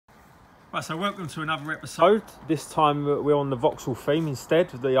Right, so welcome to another episode. This time we're on the Vauxhall theme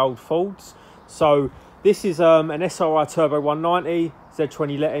instead of the old Fords. So this is an SRI Turbo 190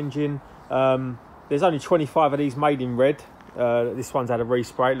 Z20 LET engine. There's only 25 of these made in red. This one's had a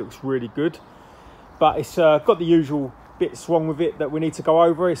respray, it looks really good. But it's got the usual bits wrong with it that we need to go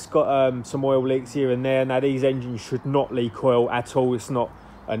over. It's got some oil leaks here and there. Now these engines should not leak oil at all. It's not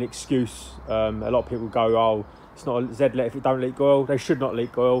an excuse. A lot of people go, oh, it's not a Z-LET if it don't leak oil. They should not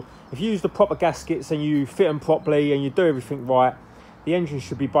leak oil. If you use the proper gaskets and you fit them properly and you do everything right, the engine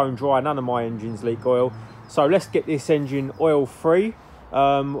should be bone dry. None of my engines leak oil. So let's get this engine oil free.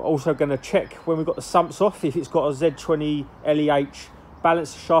 Also going to check when we've got the sumps off if it's got a Z20 LEH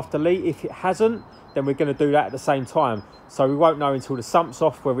balancer shaft delete. If it hasn't, then we're going to do that at the same time. So we won't know until the sumps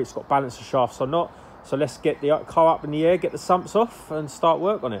off whether it's got balancer shafts or not. So let's get the car up in the air, get the sumps off and start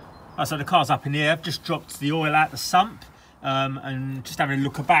work on it. So the car's up in the air. I've just dropped the oil out the sump and just having a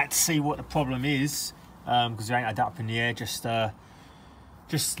look about to see what the problem is, because we ain't had that up in the air. Just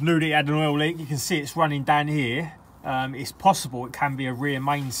knew that it had an oil leak. You can see it's running down here. It's possible it can be a rear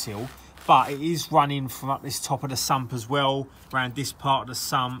main seal, but it is running from up this top of the sump as well, around this part of the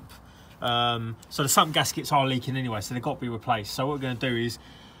sump. So the sump gaskets are leaking anyway, so they've got to be replaced. So what we're going to do is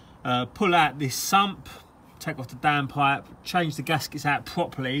pull out this sump, take off the downpipe, change the gaskets out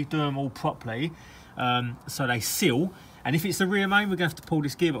properly, do them all properly so they seal. And if it's the rear main, we're going to have to pull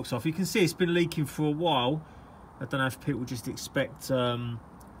this gearbox off. You can see it's been leaking for a while. I don't know if people just expect oil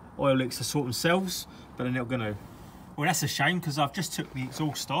leaks to sort themselves, but they're not going to. Well, that's a shame, because I've just took the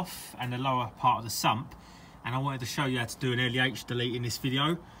exhaust off and the lower part of the sump, and I wanted to show you how to do an LEH delete in this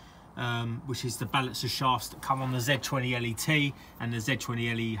video, which is the balancer shafts that come on the Z20 LET, and the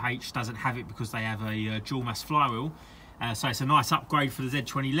Z20 LEH doesn't have it because they have a dual mass flywheel. So it's a nice upgrade for the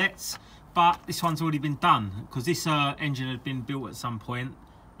Z20 LETs, but this one's already been done because this engine had been built at some point,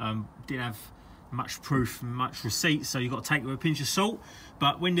 didn't have much proof and much receipts, so you've got to take it with a pinch of salt.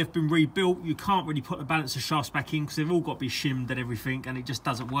 But when they've been rebuilt, you can't really put the balancer shafts back in because they've all got to be shimmed and everything, and it just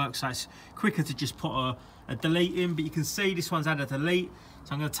doesn't work. So it's quicker to just put a delete in. But you can see this one's had a delete,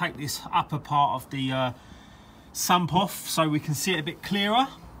 so I'm going to take this upper part of the sump off so we can see it a bit clearer.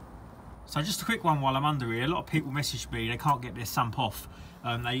 So just a quick one while I'm under here. A lot of people message me, they can't get their sump off.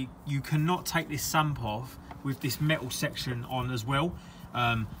 You cannot take this sump off with this metal section on as well.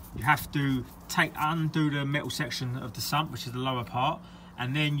 You have to undo the metal section of the sump, which is the lower part,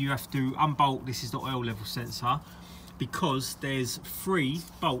 and then you have to unbolt. This is the oil level sensor, because there's 3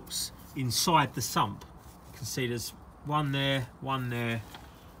 bolts inside the sump. You can see there's one there,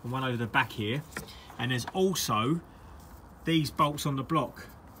 and one over the back here, and there's also these bolts on the block.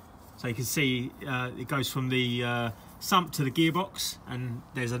 So you can see it goes from the sump to the gearbox, and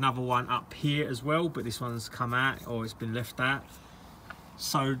there's another one up here as well, but this one's come out, or it's been left out.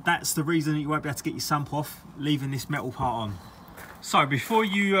 So that's the reason that you won't be able to get your sump off, leaving this metal part on. So before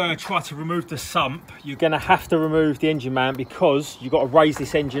you try to remove the sump, you're going to have to remove the engine mount, because you've got to raise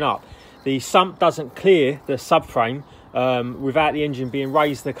this engine up. The sump doesn't clear the subframe without the engine being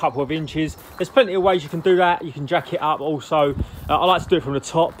raised a couple of inches. There's plenty of ways you can do that. You can jack it up also. I like to do it from the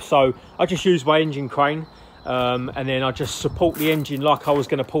top, so I just use my engine crane. And then I just support the engine like I was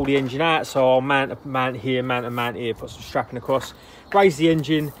going to pull the engine out. So I'll mount a mount here, mount a mount here, put some strapping across, raise the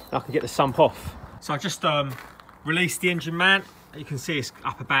engine, and I can get the sump off. So I just released the engine mount. You can see it's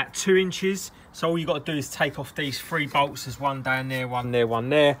up about 2 inches. So all you got to do is take off these 3 bolts. There's one down there, one there, one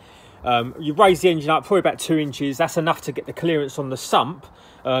there. You raise the engine up probably about 2 inches. That's enough to get the clearance on the sump.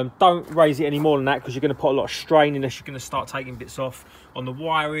 Don't raise it any more than that, because you're going to put a lot of strain unless you're going to start taking bits off on the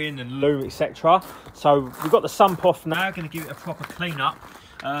wiring and loom, etc. So we've got the sump off now. Going to give it a proper clean up.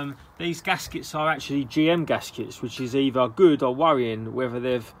 These gaskets are actually GM gaskets, which is either good or worrying, whether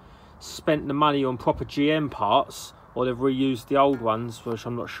they've spent the money on proper GM parts or they've reused the old ones, which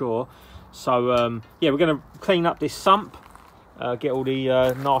I'm not sure. So yeah, we're going to clean up this sump, get all the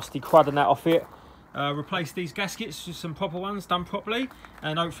nasty crud and that off it. Replace these gaskets with some proper ones done properly,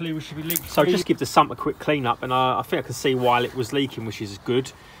 and hopefully we should be leak free. So just give the sump a quick clean up, and I think I can see why it was leaking, which is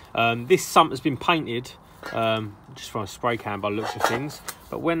good. This sump has been painted just from a spray can by the looks of things,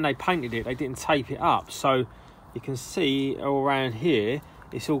 but when they painted it, they didn't tape it up, so you can see all around here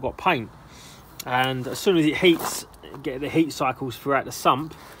it's all got paint, and as soon as it heats, get the heat cycles throughout the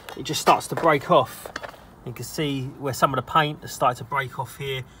sump, it just starts to break off. You can see where some of the paint has started to break off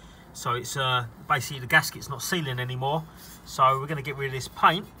here. So it's basically the gasket's not sealing anymore. So we're going to get rid of this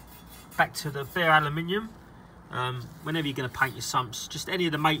paint, back to the bare aluminium. Whenever you're going to paint your sumps, just any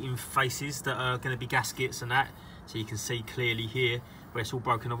of the mating faces that are going to be gaskets and that, so you can see clearly here where it's all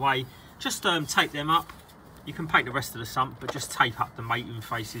broken away, just tape them up You can paint the rest of the sump, but just tape up the mating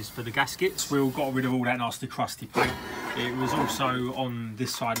faces for the gaskets. We all got rid of all that nasty crusty paint. It was also on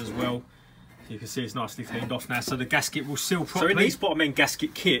this side as well. You can see it's nicely cleaned off now, so the gasket will seal properly. So in these bottom end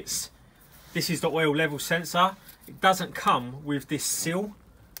gasket kits, this is the oil level sensor. It doesn't come with this seal.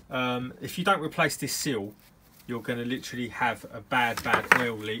 If you don't replace this seal, you're going to literally have a bad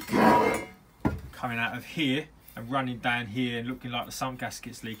oil leak coming out of here and running down here and looking like the sump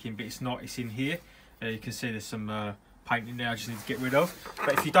gasket's leaking, but it's not, it's in here. You can see there's some paint in there I just need to get rid of.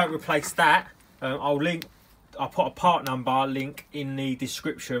 But if you don't replace that, I'll put a part number link in the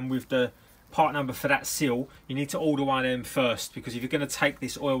description with the part number for that seal. You need to order one of them first, because if you're going to take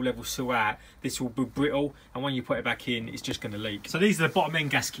this oil level seal out, this will be brittle, and when you put it back in, it's just going to leak. So these are the bottom end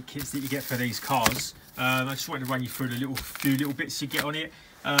gasket kits that you get for these cars. I just wanted to run you through the few little bits you get on it.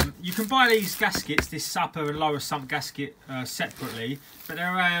 You can buy these gaskets, this upper and lower sump gasket, separately, but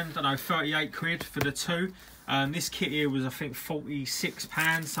they're around, I don't know, 38 quid for the two. This kit here was, I think,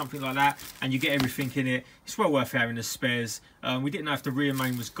 £46, something like that, and you get everything in it. It's well worth having as spares. We didn't know if the rear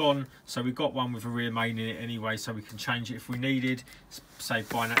main was gone, so we got one with a rear main in it anyway, so we can change it if we needed. Save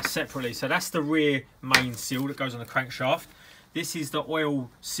buying that separately. So that's the rear main seal that goes on the crankshaft. This is the oil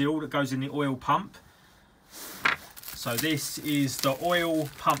seal that goes in the oil pump. So this is the oil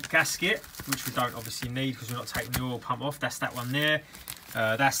pump gasket, which we don't obviously need because we're not taking the oil pump off. That's that one there.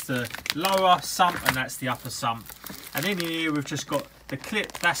 That's the lower sump, and that's the upper sump. And in here we've just got the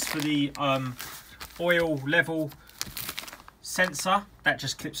clip. That's for the oil level sensor. That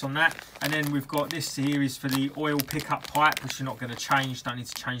just clips on that. And then we've got this here is for the oil pickup pipe, which you're not going to change. Don't need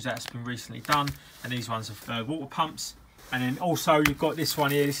to change that. It's been recently done. And these ones are water pumps. And then also you've got this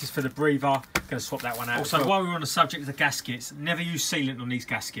one here. This is for the breather. I'm going to swap that one out. Also, while we're on the subject of the gaskets, never use sealant on these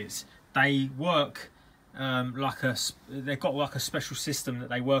gaskets. They work they've got like a special system that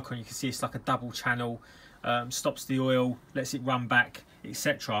they work on. You can see it's like a double channel, stops the oil, lets it run back,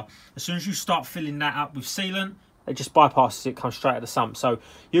 etc. As soon as you start filling that up with sealant, it just bypasses it, comes straight at the sump. So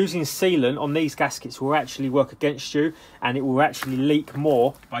using sealant on these gaskets will actually work against you, and it will actually leak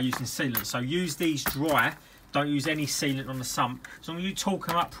more by using sealant. So use these dry. Don't use any sealant on the sump. As long as you torque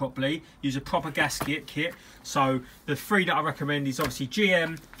them up properly, use a proper gasket kit. So the three that I recommend is obviously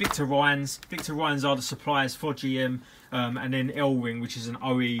GM, Victor Ryan's. Victor Ryan's are the suppliers for GM, and then L-Ring, which is an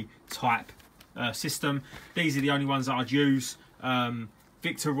OE type system. These are the only ones that I'd use.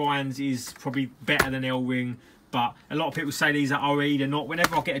 Victor Ryan's is probably better than L-Ring, but a lot of people say these are OE. They're not.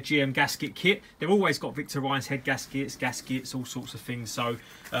 Whenever I get a GM gasket kit, they've always got Victor Ryan's head gaskets, all sorts of things. So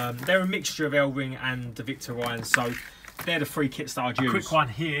they're a mixture of L-Ring and the Victor Ryan's. So they're the three kits that I'd use. Quick one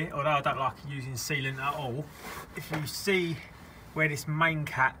here, although I don't like using sealant at all. If you see where this main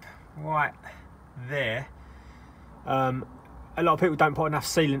cap right there, a lot of people don't put enough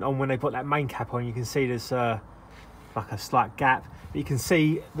sealant on when they put that main cap on. You can see there's like a slight gap. But you can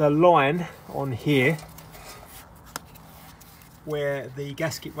see the line on here where the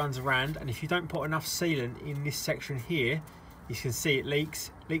gasket runs around, and if you don't put enough sealant in this section here, you can see it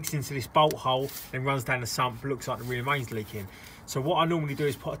leaks into this bolt hole, then runs down the sump. Looks like the rear main's leaking. So what I normally do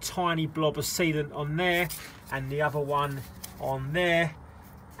is put a tiny blob of sealant on there and the other one on there,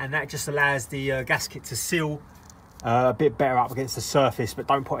 and that just allows the gasket to seal a bit better up against the surface. But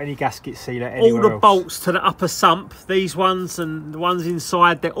don't put any gasket sealer anywhere else. All the bolts to the upper sump, these ones and the ones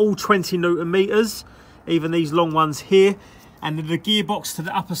inside, they're all 20 Newton meters, even these long ones here. And the gearbox to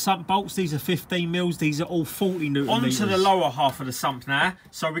the upper sump bolts, these are 15 mils. These are all 40 Newton meters. On to the lower half of the sump now.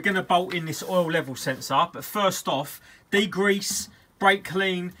 So we're going to bolt in this oil level sensor. But first off, degrease, brake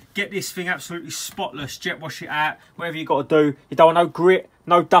clean, get this thing absolutely spotless, jet wash it out, whatever you got to do. You don't want no grit,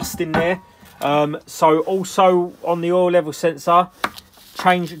 no dust in there. So also on the oil level sensor,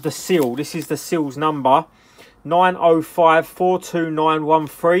 change the seal. This is the seal's number.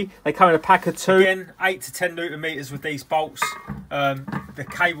 905-42913. They come in a pack of two. Again, 8 to 10 Newton meters with these bolts. The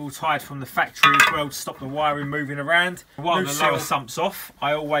cable tied from the factory as well to stop the wiring moving around. While the lower sump's off,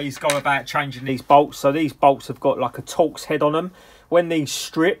 I always go about changing these bolts. So these bolts have got like a Torx head on them. When these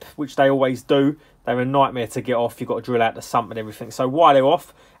strip, which they always do, they're a nightmare to get off. You've got to drill out the sump and everything. So while they're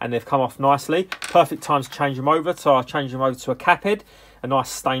off and they've come off nicely, perfect time to change them over. So I change them over to a cap head. A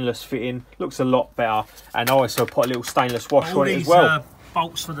nice stainless fitting, looks a lot better. And I also put a little stainless wash on it as well.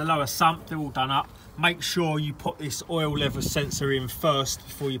 Bolts for the lower sump, they're all done up. Make sure you put this oil level sensor in first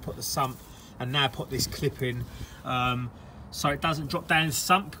before you put the sump, and now put this clip in so it doesn't drop down the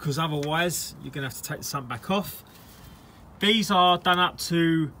sump, because otherwise you're going to have to take the sump back off. These are done up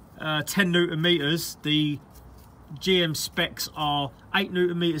to 10 Newton meters. The GM specs are 8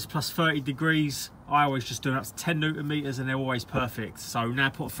 Newton meters plus 30 degrees. I always just do up to 10 Newton meters and they're always perfect. So now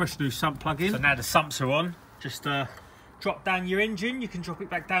put a fresh new sump plug in. So now the sumps are on. Just drop down your engine. You can drop it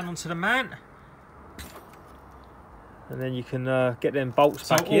back down onto the mount, and then you can get them bolts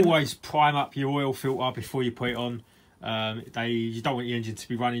back in. So always prime up your oil filter before you put it on. You don't want your engine to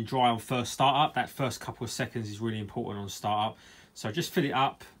be running dry on first start up. That first couple of seconds is really important on start up. So just fill it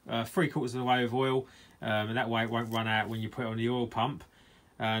up 3/4 of the way with oil, and that way it won't run out when you put it on the oil pump.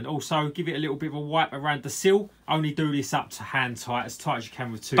 And also give it a little bit of a wipe around the seal. Only do this up to hand tight as you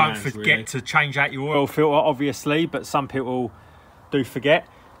can with 2 hands. Don't forget to change out your oil filter, obviously, but some people do forget.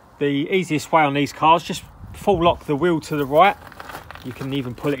 The easiest way on these cars, just full lock the wheel to the right. You can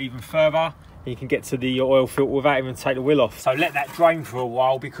even pull it even further. You can get to the oil filter without even take the wheel off. So let that drain for a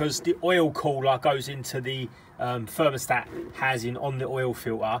while, because the oil cooler goes into the thermostat housing on the oil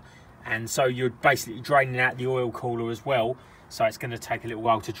filter, and so you're basically draining out the oil cooler as well. So it's going to take a little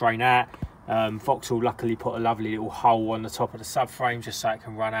while to drain out. Vauxhall luckily put a lovely little hole on the top of the subframe just so it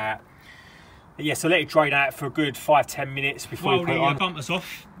can run out. But yeah, so let it drain out for a good 5–10 minutes before you put it on. Bumpers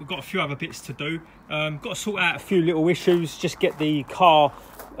off, we've got a few other bits to do. Got to sort out a few little issues, just get the car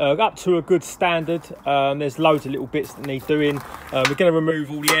up to a good standard. There's loads of little bits that need doing. We're going to remove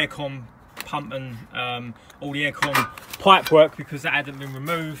all the aircon pump and all the aircon pipe work because that hadn't been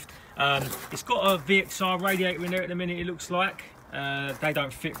removed. It's got a VXR radiator in there at the minute, it looks like. They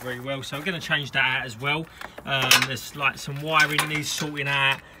don't fit very well, so we're going to change that out as well. There's like some wiring that needs sorting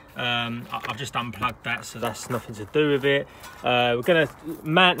out. I've just unplugged that, so that's nothing to do with it. We're going to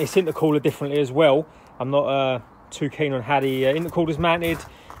mount this intercooler differently as well. I'm not too keen on how the intercooler's mounted,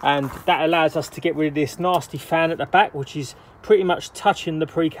 and that allows us to get rid of this nasty fan at the back, which is pretty much touching the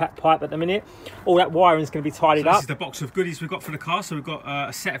pre-cap pipe at the minute. All that wiring is going to be tidied up. This is the box of goodies we've got for the car. So we've got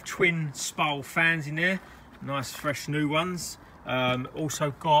a set of twin Spal fans in there, nice fresh new ones.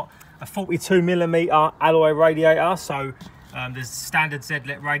 Also got a 42mm alloy radiator. So the standard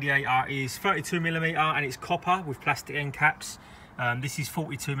Z-let radiator is 32mm and it's copper with plastic end caps. This is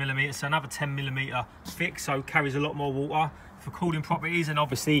 42mm, so another 10mm thick, so carries a lot more water for cooling properties. And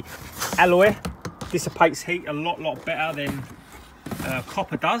obviously alloy dissipates heat a lot better than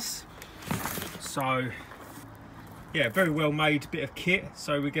copper does. So yeah, very well made bit of kit.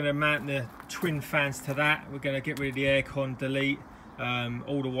 So we're going to mount the twin fans to that. We're going to get rid of the aircon, delete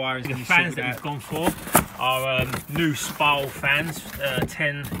all the wires. The fans that we've gone for are new Spal fans,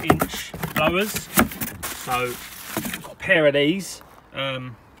 10-inch blowers. So I've got a pair of these.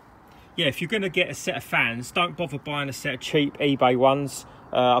 Yeah, if you're going to get a set of fans, don't bother buying a set of cheap eBay ones.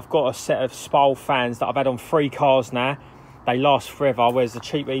 I've got a set of Spal fans that I've had on 3 cars now. They last forever, whereas the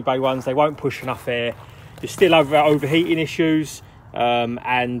cheap eBay ones, they won't push enough air. You're still over overheating issues,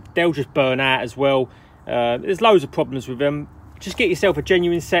 and they'll just burn out as well. There's loads of problems with them. Just get yourself a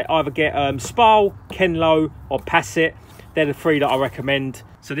genuine set. Either get Spal, Kenlo or Passett. They're the 3 that I recommend.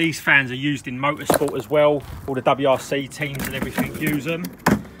 So these fans are used in motorsport as well. All the WRC teams and everything use them.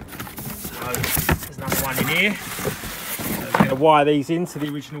 So there's another one in here. So we're going to wire these into the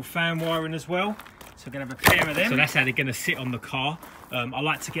original fan wiring as well. So we're going to have a pair of them. So that's how they're going to sit on the car. I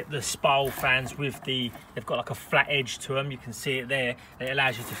like to get the Spal fans with they've got like a flat edge to them. You can see it there. It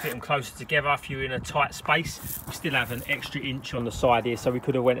allows you to fit them closer together if you're in a tight space. We still have an extra inch on the side here, so we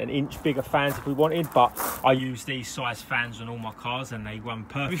could have went an inch bigger fans if we wanted, but I use these size fans on all my cars and they run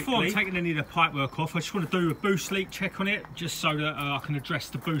perfectly. Before I'm taking any of the pipe work off, I just want to do a boost leak check on it, just so that I can address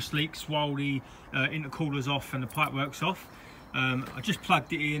the boost leaks while the intercooler's off and the pipe work's off. I just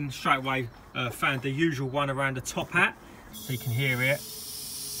plugged it in straight away, found the usual one around the top hat, so you can hear it.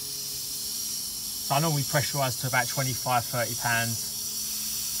 So I normally pressurise to about 25–30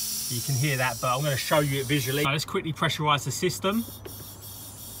 pounds. You can hear that, but I'm going to show you it visually. So let's quickly pressurise the system.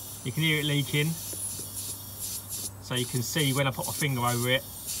 You can hear it leaking. So you can see when I put my finger over it,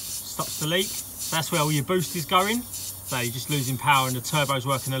 stops the leak. So that's where all your boost is going. So you're just losing power and the turbo's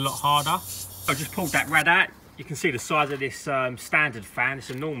working a lot harder. I just pulled that rad out. You can see the size of this standard fan, it's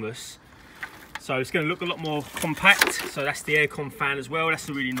enormous. So it's going to look a lot more compact. So that's the aircon fan as well. That's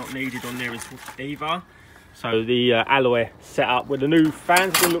really not needed on there either. So the alloy setup with the new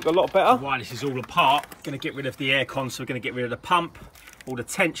fans is going to look a lot better. While this is all apart, going to get rid of the aircon, so we're going to get rid of the pump, all the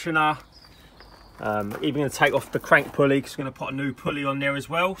tensioner. Even going to take off the crank pulley because we're going to put a new pulley on there as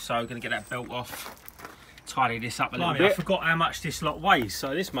well. So we're going to get that belt off, tidy this up a little bit. I forgot how much this lot weighs.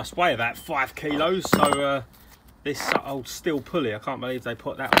 So this must weigh about 5 kilos. So this old steel pulley, I can't believe they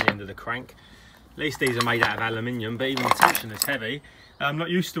put that on the end of the crank. At least these are made out of aluminium, but even the tensioner's heavy. I'm not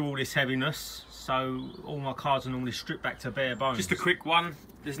used to all this heaviness, so all my cars are normally stripped back to bare bones. Just a quick one.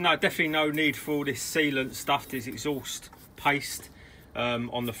 There's definitely no need for all this sealant stuff, this exhaust paste.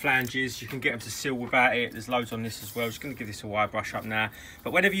 on the flanges. You can get them to seal without it. There's loads on this as well. Just going to give this a wire brush up now.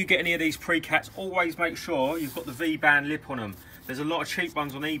 But whenever you get any of these pre-cats, always make sure you've got the V-band lip on them. There's a lot of cheap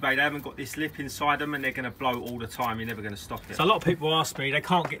ones on eBay, they haven't got this lip inside them and they're going to blow all the time. You're never going to stop it. So a lot of people ask me, they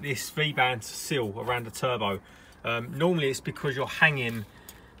can't get this V-band to seal around the turbo. Normally it's because you're hanging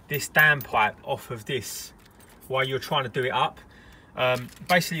this dam pipe off of this while you're trying to do it up.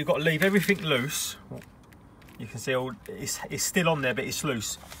 Basically you've got to leave everything loose. You can see it's still on there, but it's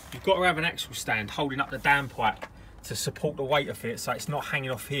loose. You've got to have an axle stand holding up the dam pipe to support the weight of it so it's not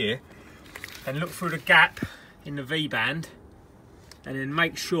hanging off here. And look through the gap in the V-band and then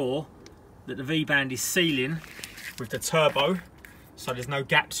make sure that the V-band is sealing with the turbo so there's no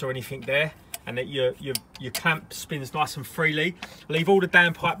gaps or anything there, and that your clamp spins nice and freely. Leave all the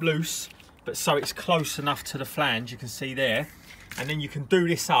dam pipe loose, but so it's close enough to the flange, you can see there. And then you can do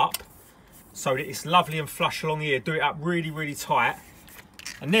this up so that it's lovely and flush along here. Do it up really, really tight.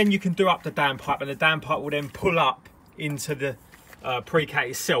 And then you can do up the dam pipe, and the dam pipe will then pull up into the pre-cat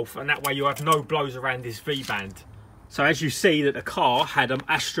itself, and that way you have no blows around this V-band. So as you see that the car had an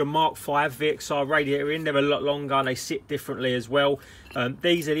Astra Mark V VXR radiator in, they're a lot longer and they sit differently as well.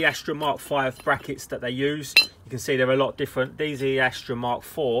 These are the Astra Mark V brackets that they use. You can see they're a lot different. These are the Astra Mark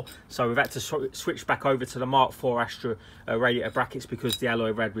IV, so we've had to switch back over to the Mark IV Astra radiator brackets because the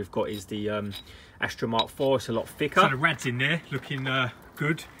alloy rad we've got is the Astra Mark IV. It's a lot thicker. So the rad's in there looking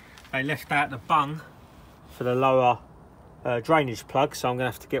good. They left out the bung for the lower drainage plug, so I'm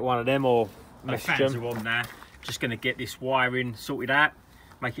going to have to get one of them or message them. The fans are on there. Just going to get this wiring sorted out,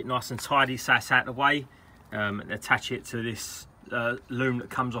 make it nice and tidy so it's out of the way, and attach it to this loom that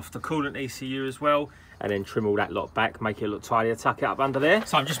comes off the coolant ECU as well, and then trim all that lot back, make it look tidier, tuck it up under there.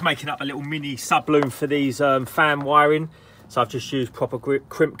 So I'm just making up a little mini sub loom for these fan wiring. So I've just used proper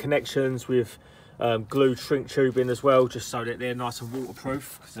crimp connections with glued shrink tubing as well, just so that they're nice and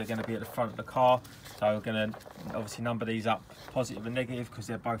waterproof because they're going to be at the front of the car. So I'm going to obviously number these up positive and negative because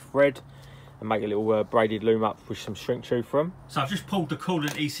they're both red, and make a little braided loom up with some shrink tube for them. So I've just pulled the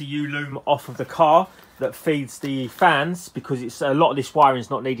coolant ECU loom off of the car that feeds the fans because it's a lot of this wiring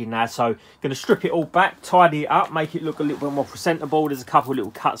is not needed now. So going to strip it all back, tidy it up, make it look a little bit more presentable. There's a couple of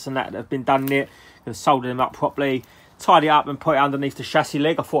little cuts and that have been done in it. Going to solder them up properly, tidy it up and put it underneath the chassis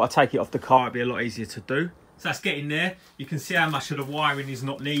leg. I thought I'd take it off the car, it'd be a lot easier to do. So that's getting there. You can see how much of the wiring is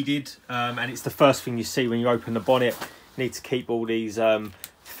not needed, and it's the first thing you see when you open the bonnet. You need to keep all these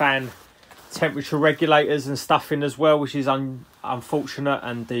fan temperature regulators and stuff in as well, which is unfortunate,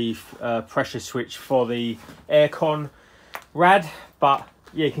 and the pressure switch for the aircon rad. But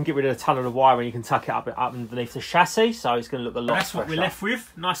yeah, you can get rid of a ton of the wiring, you can tuck it up underneath the chassis, so it's going to look a lot That's fresher. What we're left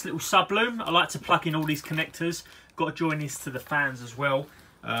with. Nice little sub loom. I like to plug in all these connectors. Got to join this to the fans as well.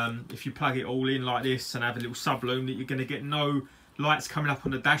 If you plug it all in like this and have a little sub loom, that you're going to get no lights coming up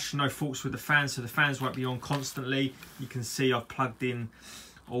on the dash, no faults with the fans, so the fans won't be on constantly. You can see I've plugged in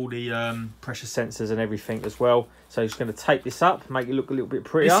all the pressure sensors and everything as well. So just going to tape this up, make it look a little bit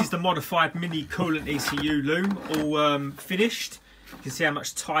prettier. This is the modified mini coolant ECU loom, all finished. You can see how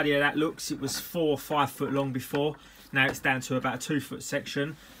much tidier that looks. It was 4 or 5 foot long before. Now it's down to about a 2 foot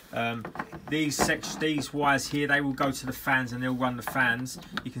section. These wires here, they will go to the fans and they'll run the fans.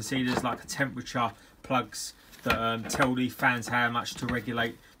 You can see there's like a temperature plugs that tell the fans how much to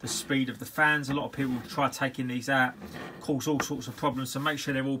regulate the speed of the fans. A lot of people try taking these out, cause all sorts of problems, so make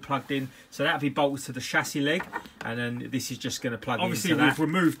sure they're all plugged in. So that'll be bolted to the chassis leg, and then this is just going to plug Obviously, into that. We've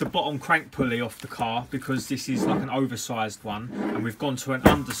removed the bottom crank pulley off the car because this is like an oversized one, and we've gone to an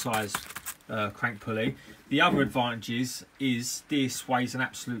undersized crank pulley. The other advantage is this weighs an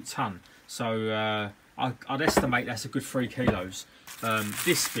absolute ton, so I'd estimate that's a good 3 kilos.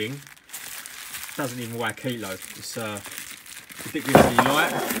 This thing doesn't even weigh a kilo. It's ridiculously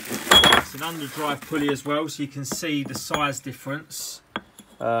light. It's an underdrive pulley as well, so you can see the size difference.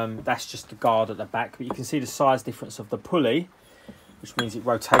 That's just the guard at the back, but you can see the size difference of the pulley, which means it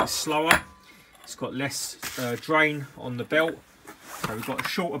rotates slower. It's got less drain on the belt, so we've got a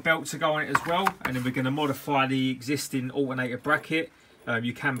shorter belt to go on it as well. And then we're going to modify the existing alternator bracket.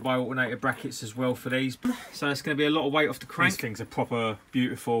 You can buy alternator brackets as well for these, so it's going to be a lot of weight off the crank. These things are proper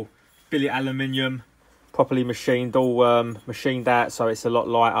beautiful, billet aluminium, properly machined, all machined out, so it's a lot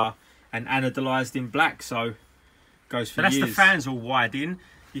lighter, and anodized in black, so goes for years. That's the fans all wired in.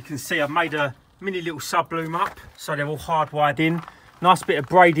 You can see I've made a mini little sub loom up, so they're all hardwired in. Nice bit of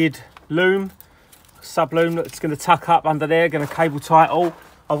braided loom, sub loom that's going to tuck up under there, going to cable tie it all.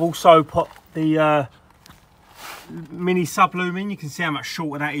 I've also put the mini sub loom in. You can see how much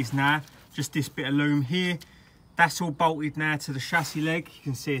shorter that is now, just this bit of loom here. That's all bolted now to the chassis leg. You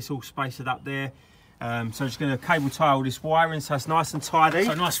can see it's all spaced up there. So just going to cable tie all this wiring so it's nice and tidy.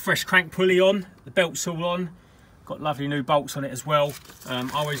 So nice fresh crank pulley on, the belt's all on. Got lovely new bolts on it as well. I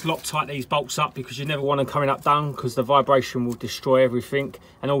always Loctite these bolts up because you never want them coming up down because the vibration will destroy everything.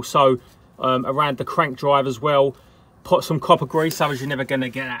 And also around the crank drive as well, put some copper grease, otherwise you're never going to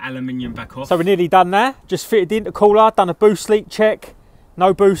get that aluminium back off. So we're nearly done there. Just fitted the intercooler, done a boost leak check.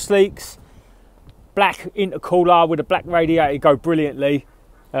 No boost leaks. Black intercooler with a black radiator go brilliantly.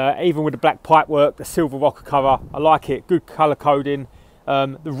 Even with the black pipework, the silver rocker cover, I like it. Good colour coding.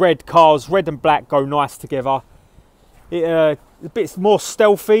 The red cars, red and black go nice together. A bit more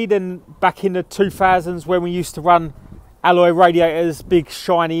stealthy than back in the 2000s when we used to run alloy radiators, big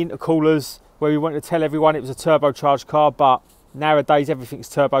shiny intercoolers, where we wanted to tell everyone it was a turbocharged car, but nowadays everything's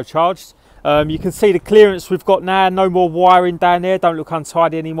turbocharged. You can see the clearance we've got now, no more wiring down there, don't look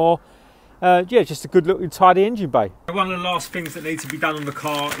untidy anymore. Yeah, just a good looking tidy engine bay. One of the last things that needs to be done on the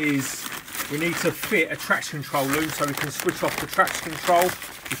car is we need to fit a traction control loom so we can switch off the traction control,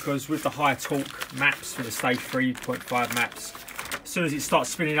 because with the high torque maps for the stage 3.5 maps, as soon as it starts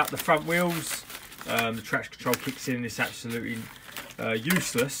spinning up the front wheels, the traction control kicks in and it's absolutely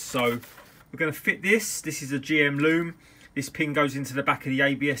useless. So we're going to fit this. This is a GM loom. This pin goes into the back of the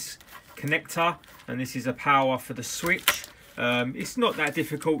ABS connector, and this is a power for the switch. It's not that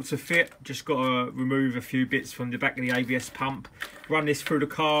difficult to fit, just got to remove a few bits from the back of the ABS pump, run this through the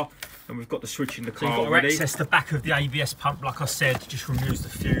car, and we've got the switch in the car already. To access the back of the ABS pump, like I said, just removes the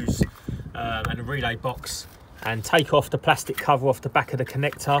fuse and the relay box, and take off the plastic cover off the back of the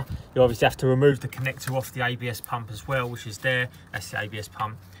connector. You obviously have to remove the connector off the ABS pump as well, which is there. That's the ABS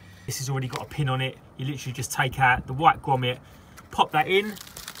pump. This has already got a pin on it. You literally just take out the white grommet, pop that in,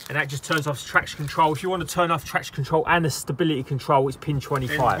 and that just turns off the traction control. If you want to turn off traction control and the stability control, it's pin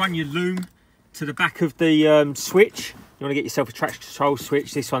 25. Then run your loom to the back of the switch. You want to get yourself a traction control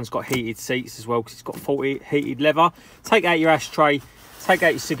switch. This one's got heated seats as well because it's got 40 heated leather. Take out your ashtray, take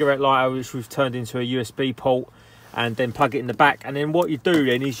out your cigarette lighter, which we've turned into a USB port, and then plug it in the back. And then what you do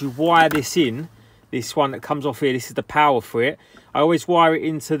then is you wire this in. This one that comes off here, this is the power for it. I always wire it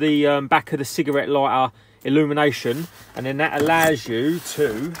into the back of the cigarette lighter illumination, and then that allows you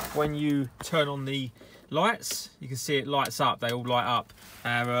to, when you turn on the lights, you can see it lights up, they all light up.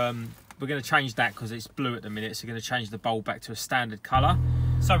 We're going to change that because it's blue at the minute, so we're going to change the bulb back to a standard colour.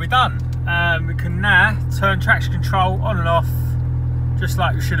 So we're done. We can now turn traction control on and off just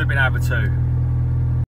like we should have been able to.